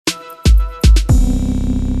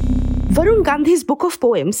Varun Gandhi's book of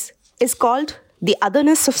poems is called The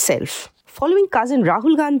Otherness of Self. Following cousin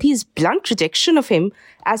Rahul Gandhi's blunt rejection of him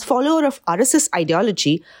as follower of RSS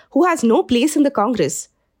ideology who has no place in the Congress,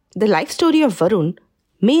 the life story of Varun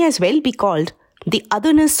may as well be called The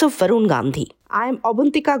Otherness of Varun Gandhi. I am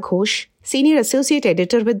Abantika Ghosh, Senior Associate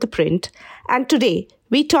Editor with The Print, and today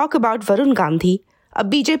we talk about Varun Gandhi, a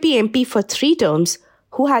BJP MP for 3 terms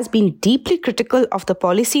who has been deeply critical of the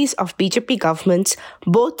policies of BJP governments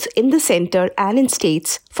both in the centre and in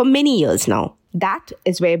states for many years now. That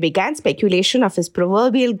is where began speculation of his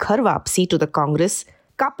proverbial ghar wapsi to the Congress,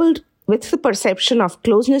 coupled with the perception of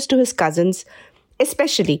closeness to his cousins,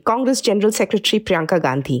 especially Congress General Secretary Priyanka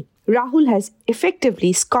Gandhi. Rahul has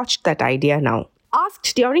effectively scotched that idea now.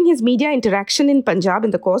 Asked during his media interaction in Punjab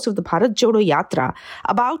in the course of the Bharat Jodo Yatra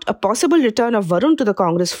about a possible return of Varun to the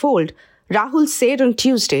Congress fold, Rahul said on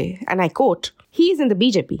Tuesday, and I quote, "He is in the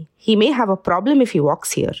BJP. He may have a problem if he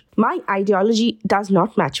walks here. My ideology does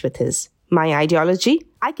not match with his. My ideology?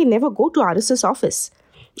 I can never go to RSS office.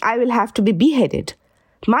 I will have to be beheaded.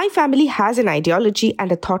 My family has an ideology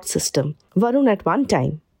and a thought system. Varun at one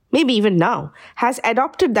time, maybe even now, has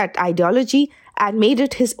adopted that ideology and made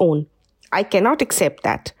it his own. I cannot accept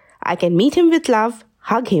that. I can meet him with love,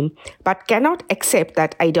 hug him, but cannot accept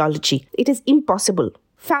that ideology. It is impossible.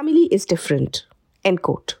 Family is different." End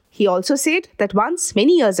quote. He also said that once,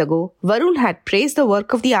 many years ago, Varun had praised the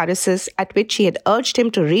work of the RSS, at which he had urged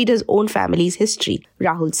him to read his own family's history.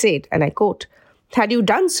 Rahul said, and I quote, "Had you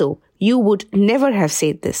done so, you would never have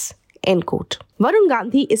said this." End quote. Varun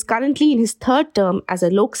Gandhi is currently in his 3rd term as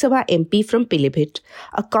a Lok Sabha MP from Pilibhit,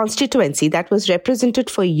 a constituency that was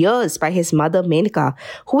represented for years by his mother Menaka,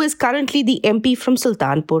 who is currently the MP from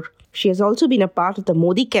Sultanpur. She has also been a part of the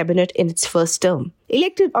Modi cabinet in its 1st term.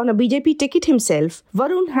 Elected on a BJP ticket himself,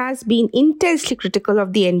 Varun has been intensely critical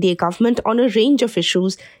of the NDA government on a range of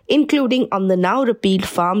issues, including on the now repealed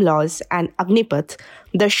farm laws and Agnipath,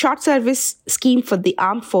 the short service scheme for the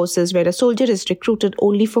armed forces where a soldier is recruited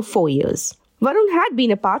only for 4 years. Varun had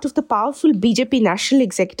been a part of the powerful BJP National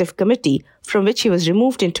Executive Committee, from which he was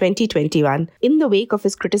removed in 2021 in the wake of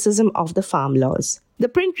his criticism of the farm laws. The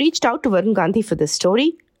Print reached out to Varun Gandhi for this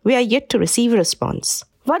story. We are yet to receive a response.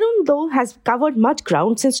 Varun, though, has covered much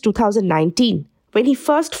ground since 2019, when he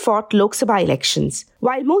first fought Lok Sabha elections.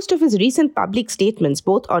 While most of his recent public statements,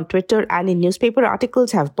 both on Twitter and in newspaper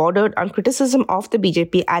articles, have bordered on criticism of the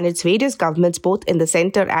BJP and its various governments, both in the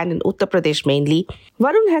centre and in Uttar Pradesh mainly,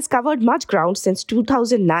 Varun has covered much ground since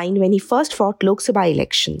 2009, when he first fought Lok Sabha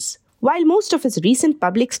elections. While most of his recent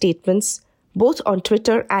public statements, both on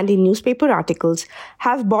Twitter and in newspaper articles,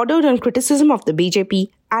 have bordered on criticism of the BJP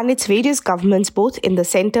and its various governments both in the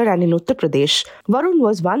centre and in Uttar Pradesh, Varun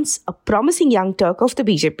was once a promising young Turk of the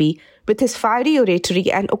BJP with his fiery oratory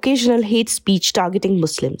and occasional hate speech targeting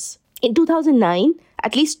Muslims. In 2009,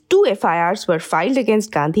 at least 2 FIRs were filed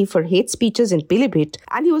against Gandhi for hate speeches in Pilibhit,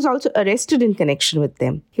 and he was also arrested in connection with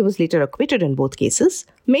them. He was later acquitted in both cases.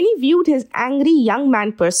 Many viewed his angry young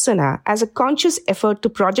man persona as a conscious effort to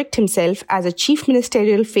project himself as a chief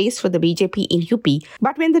ministerial face for the BJP in UP,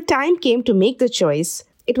 but when the time came to make the choice,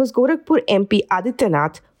 it was Gorakhpur MP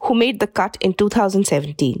Adityanath who made the cut in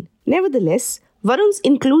 2017. Nevertheless, Varun's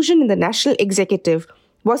inclusion in the national executive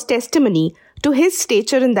was testimony to his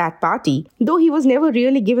stature in that party, though he was never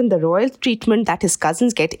really given the royal treatment that his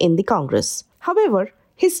cousins get in the Congress. However,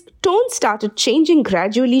 his tone started changing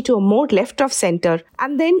gradually to a more left-of-centre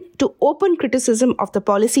and then to open criticism of the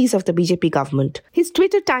policies of the BJP government. His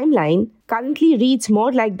Twitter timeline currently reads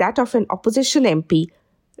more like that of an opposition MP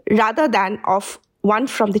rather than of one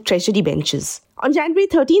from the treasury benches. On January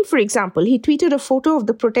 13, for example, he tweeted a photo of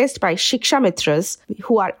the protest by Shiksha Mitras,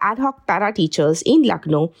 who are ad hoc para-teachers in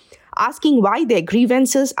Lucknow, asking why their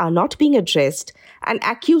grievances are not being addressed and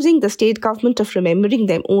accusing the state government of remembering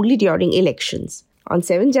them only during elections. On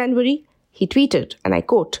 7 January, he tweeted, and I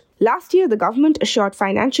quote, "Last year, the government assured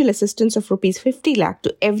financial assistance of Rs 50 lakh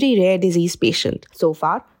to every rare disease patient. So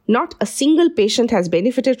far, not a single patient has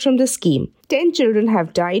benefited from the scheme. 10 children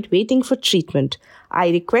have died waiting for treatment. I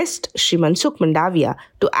request Shri Mansukh Mandavia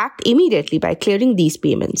to act immediately by clearing these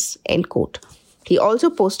payments." End quote. He also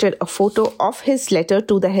posted a photo of his letter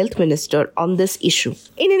to the health minister on this issue.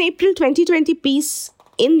 In an April 2020 piece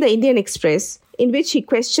in the Indian Express, in which he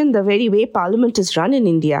questioned the very way parliament is run in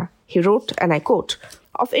India, he wrote, and I quote,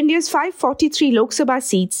 "Of India's 543 Lok Sabha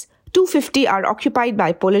seats, 250 are occupied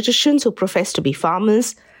by politicians who profess to be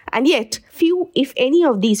farmers, and yet few, if any,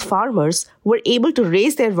 of these farmers were able to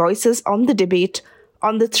raise their voices on the debate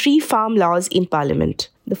on the 3 farm laws in Parliament.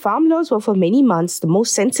 The farm laws were for many months the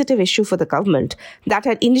most sensitive issue for the government that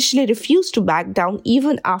had initially refused to back down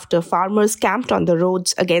even after farmers camped on the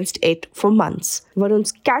roads against it for months.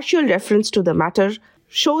 Varun's casual reference to the matter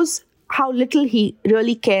shows how little he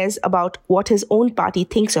really cares about what his own party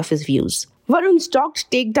thinks of his views. Varun's dogged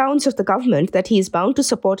takedowns of the government that he is bound to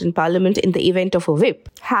support in parliament in the event of a whip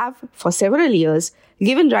have, for several years,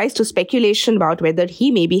 given rise to speculation about whether he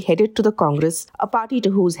may be headed to the Congress, a party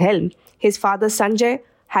to whose helm his father Sanjay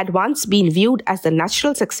had once been viewed as the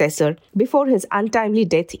natural successor before his untimely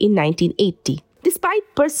death in 1980.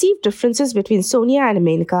 Despite perceived differences between Sonia and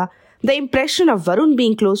Menaka, the impression of Varun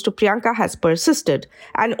being close to Priyanka has persisted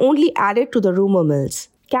and only added to the rumor mills.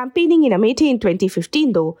 Campaigning in Amethi in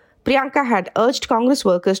 2015, though, Priyanka had urged Congress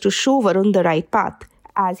workers to show Varun the right path,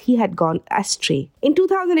 as he had gone astray. In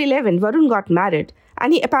 2011, Varun got married,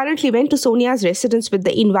 and he apparently went to Sonia's residence with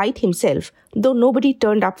the invite himself, though nobody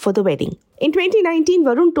turned up for the wedding. In 2019,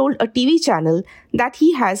 Varun told a TV channel that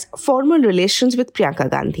he has formal relations with Priyanka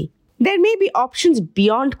Gandhi. There may be options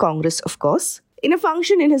beyond Congress, of course. In a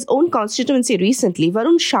function in his own constituency recently,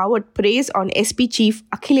 Varun showered praise on SP chief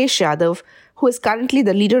Akhilesh Yadav, who is currently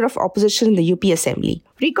the leader of opposition in the UP Assembly.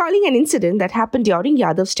 Recalling an incident that happened during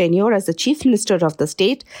Yadav's tenure as the chief minister of the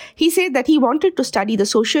state, he said that he wanted to study the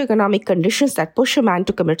socio-economic conditions that push a man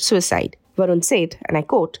to commit suicide. Varun said, and I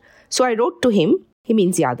quote, "So I wrote to him," he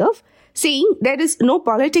means Yadav, saying there is no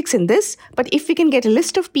politics in this, but if we can get a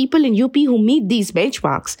list of people in UP who meet these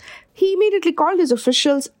benchmarks. He immediately called his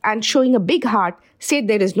officials and, showing a big heart, said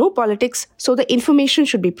there is no politics, so the information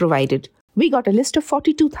should be provided. We got a list of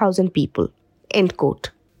 42,000 people. End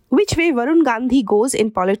quote. Which way Varun Gandhi goes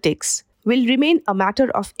in politics will remain a matter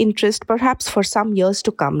of interest perhaps for some years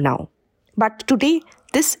to come now. But today,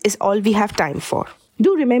 this is all we have time for.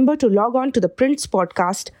 Do remember to log on to the Prints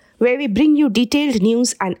podcast, where we bring you detailed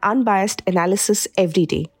news and unbiased analysis every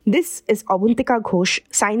day. This is Avantika Ghosh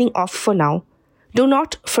signing off for now. Do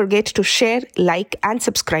not forget to share, like, and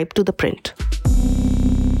subscribe to The Print.